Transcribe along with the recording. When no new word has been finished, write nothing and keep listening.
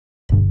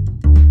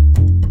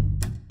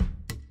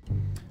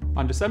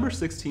On December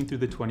 16th through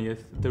the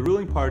 20th, the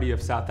ruling party of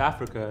South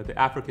Africa, the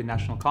African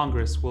National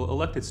Congress, will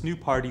elect its new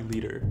party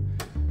leader.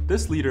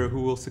 This leader,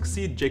 who will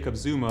succeed Jacob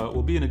Zuma,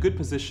 will be in a good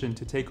position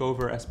to take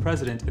over as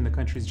president in the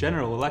country's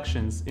general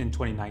elections in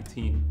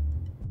 2019.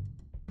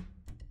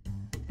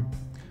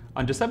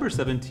 On December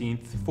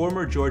 17th,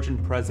 former Georgian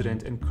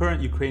president and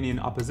current Ukrainian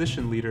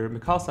opposition leader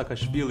Mikhail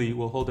Saakashvili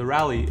will hold a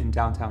rally in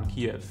downtown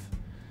Kiev.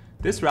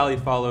 This rally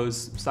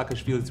follows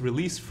Saakashvili's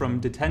release from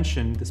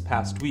detention this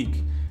past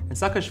week, and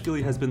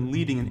Saakashvili has been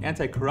leading an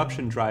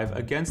anti-corruption drive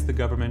against the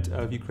government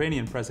of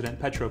Ukrainian President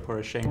Petro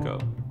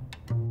Poroshenko.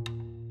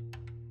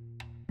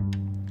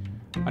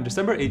 On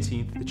December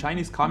 18th, the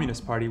Chinese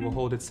Communist Party will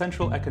hold its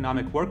Central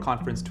Economic Work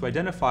Conference to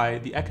identify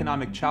the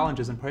economic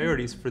challenges and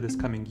priorities for this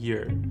coming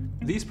year.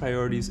 These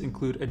priorities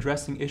include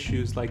addressing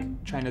issues like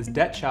China's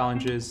debt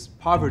challenges,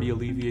 poverty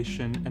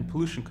alleviation, and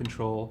pollution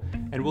control,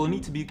 and will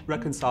need to be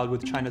reconciled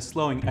with China's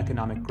slowing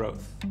economic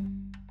growth.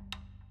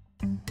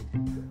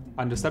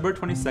 On December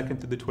 22nd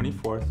through the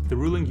 24th, the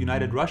ruling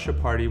United Russia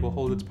Party will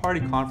hold its party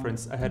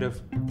conference ahead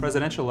of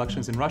presidential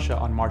elections in Russia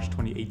on March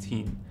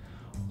 2018.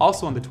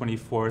 Also on the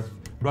 24th,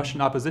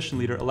 Russian opposition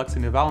leader Alexei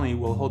Navalny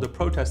will hold a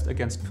protest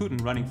against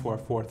Putin running for a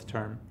fourth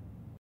term.